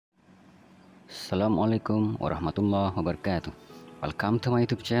Assalamualaikum warahmatullahi wabarakatuh. Welcome to my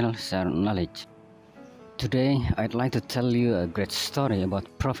YouTube channel, Share Knowledge. Today, I'd like to tell you a great story about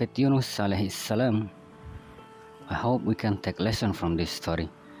Prophet Yunus alaihissalam. I hope we can take lesson from this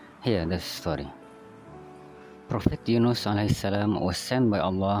story. Here, the story. Prophet Yunus alaihissalam was sent by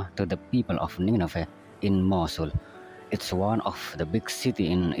Allah to the people of Nineveh in Mosul. It's one of the big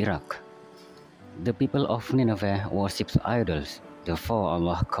city in Iraq. The people of Nineveh worshipped idols. Therefore,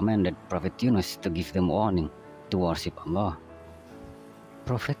 Allah commanded Prophet Yunus to give them warning to worship Allah.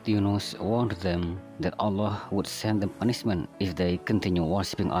 Prophet Yunus warned them that Allah would send them punishment if they continue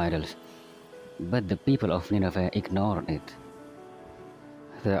worshipping idols. But the people of Nineveh ignored it.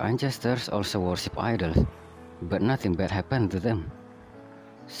 Their ancestors also worship idols, but nothing bad happened to them.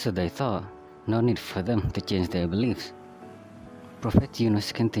 So they thought no need for them to change their beliefs. Prophet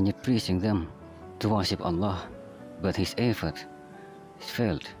Yunus continued preaching them to worship Allah, but his effort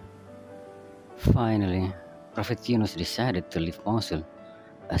failed. Finally, Prophet Yunus decided to leave Mosul,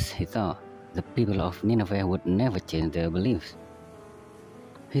 as he thought the people of Nineveh would never change their beliefs.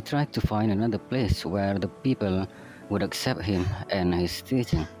 He tried to find another place where the people would accept him and his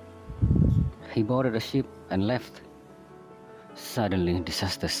teaching. He boarded a ship and left. Suddenly,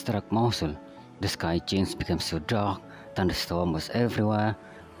 disaster struck Mosul. The sky changed, became so dark, thunderstorm was everywhere,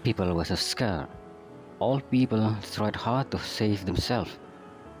 people were so scared. All people tried hard to save themselves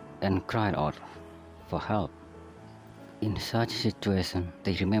and cried out for help. In such a situation,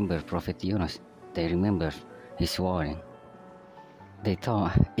 they remembered Prophet Yunus. They remembered his warning. They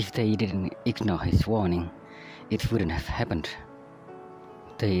thought if they didn't ignore his warning, it wouldn't have happened.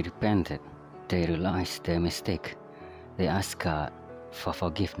 They repented. They realized their mistake. They asked God for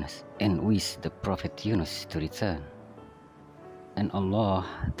forgiveness and wished the Prophet Yunus to return. And Allah,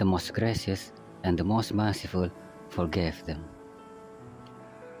 the most gracious and the most merciful, forgave them.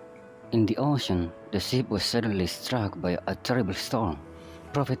 In the ocean, the ship was suddenly struck by a terrible storm.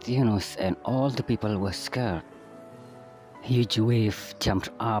 Prophet Yunus and all the people were scared. Huge wave jumped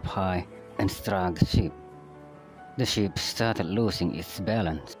up high and struck the ship. The ship started losing its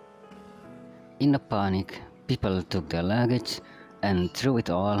balance. In a panic, people took their luggage and threw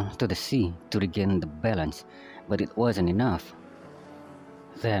it all to the sea to regain the balance, but it wasn't enough.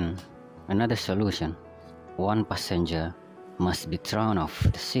 Then, another solution: one passenger must be thrown off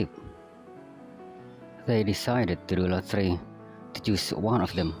the ship. They decided to do lottery to choose one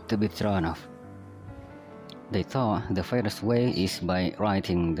of them to be thrown off. They thought the fairest way is by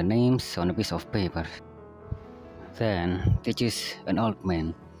writing the names on a piece of paper. Then they chose an old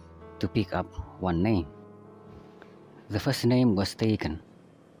man to pick up one name. The first name was taken,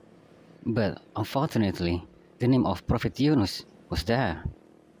 but unfortunately, the name of Prophet Yunus was there.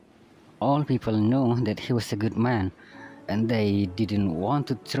 All people know that he was a good man, and they didn't want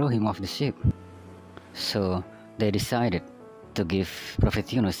to throw him off the ship. So they decided to give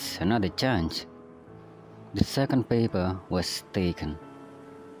Prophet Yunus another chance. The second paper was taken,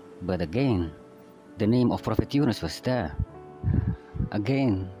 but again, the name of Prophet Yunus was there.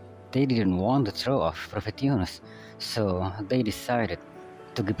 Again, they didn't want to throw off Prophet Yunus, so they decided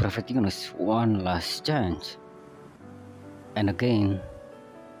to give Prophet Yunus one last chance. And again,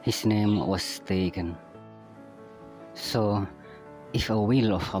 his name was taken. So, if a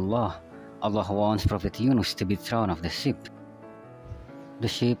will of Allah, Allah wants Prophet Yunus to be thrown off the ship. The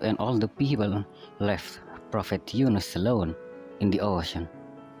ship and all the people left Prophet Yunus alone in the ocean.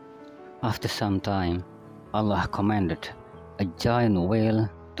 After some time, Allah commanded a giant whale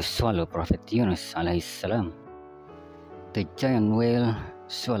to swallow Prophet Yunus alaihissalam. The giant whale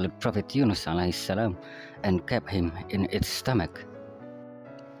swallowed Prophet Yunus alaihissalam and kept him in its stomach.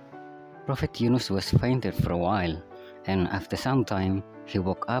 Prophet Yunus was fainted for a while, and after some time he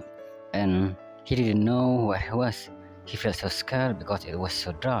woke up and he didn't know where he was. He felt so scared because it was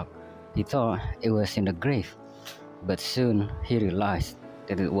so dark. He thought it was in the grave, but soon he realized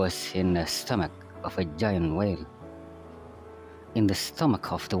that it was in the stomach of a giant whale. In the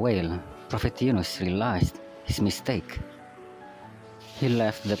stomach of the whale, Prophet Yunus realized his mistake. He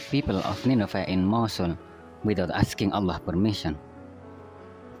left the people of Nineveh in Mosul without asking Allah permission.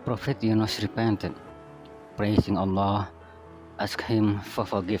 Prophet Yunus repented, praising Allah, asked him for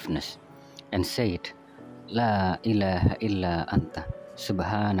forgiveness, and said, La ilaha illa anta,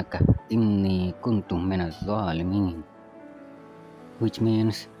 subhanaka inni kuntum minaz zalimin, which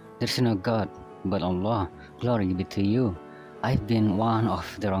means there's no God but Allah, glory be to you, I've been one of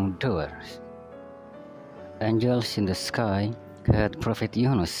the wrongdoers. Angels in the sky heard Prophet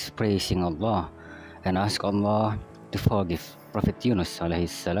Yunus praising Allah and asked Allah to forgive Prophet Yunus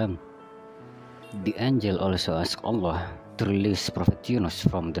alaihissalam. The angel also asked Allah to release Prophet Yunus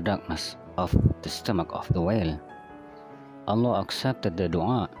from the darkness of the stomach of the whale. Allah accepted the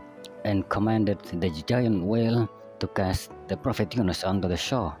dua and commanded the giant whale to cast the Prophet Yunus onto the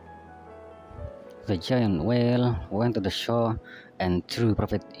shore. The giant whale went to the shore and threw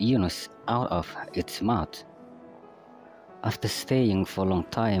Prophet Yunus out of its mouth. After staying for a long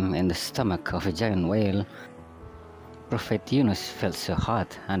time in the stomach of a giant whale, Prophet Yunus felt so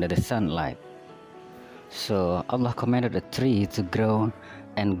hot under the sunlight. So Allah commanded a tree to grow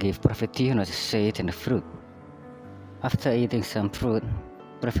and gave Prophet Yunus shade and fruit. After eating some fruit,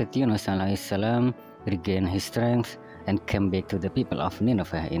 Prophet Yunus alaihissalam regained his strength and came back to the people of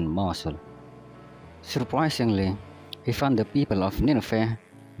Nineveh in Mosul. Surprisingly, he found the people of Nineveh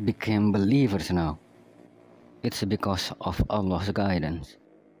became believers now. It's because of Allah's guidance.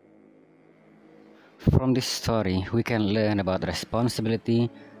 From this story, we can learn about responsibility,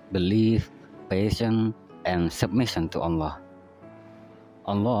 belief, patience, and submission to Allah.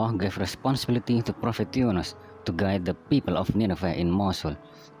 Allah gave responsibility to Prophet Yunus to guide the people of Nineveh in Mosul,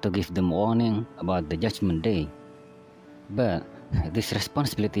 to give them warning about the judgment day. But this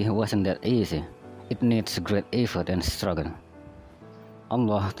responsibility wasn't that easy. It needs great effort and struggle.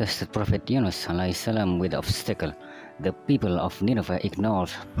 Allah tested Prophet Yunus alaihissalam with obstacle. The people of Nineveh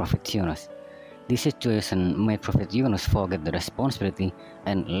ignored Prophet Yunus. This situation made Prophet Yunus forget the responsibility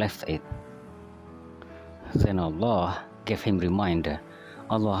and left it. Then Allah gave him reminder.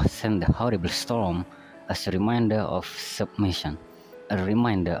 Allah sent the horrible storm as a reminder of submission, a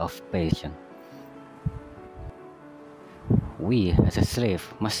reminder of patience. We as a slave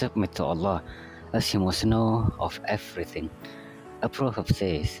must submit to Allah, as He must know of everything. A proverb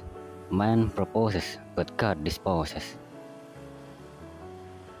says, "Man proposes, but God disposes."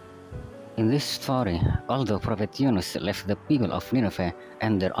 In this story, although Prophet Yunus left the people of Nineveh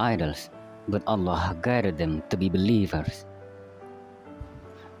and their idols, but Allah guided them to be believers.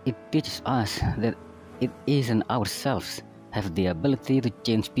 It teaches us that it isn't ourselves have the ability to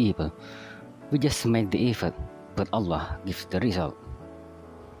change people. We just make the effort, but Allah gives the result.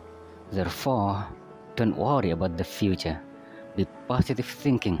 Therefore, don't worry about the future. Be positive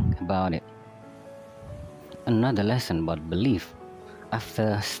thinking about it. Another lesson about belief.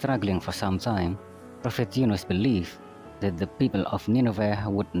 After struggling for some time, Prophet Yunus believed that the people of Nineveh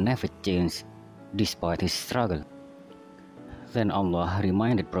would never change despite his struggle. Then Allah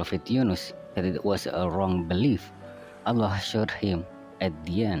reminded Prophet Yunus that it was a wrong belief. Allah showed him at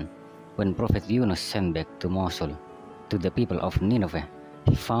the end when Prophet Yunus sent back to Mosul to the people of Nineveh.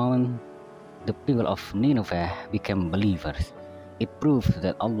 He found the people of Nineveh became believers. It proves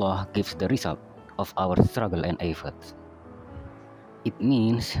that Allah gives the result of our struggle and efforts. It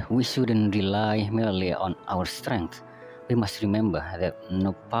means we shouldn't rely merely on our strength. We must remember that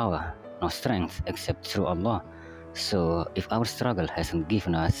no power, no strength except through Allah. So if our struggle hasn't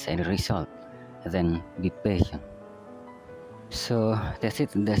given us any result, then be patient. So that's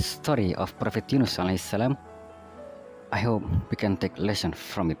it, the story of Prophet Yunus alaihissalam. I hope we can take lesson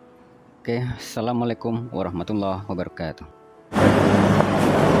from it. Okay, Assalamualaikum warahmatullahi wabarakatuh.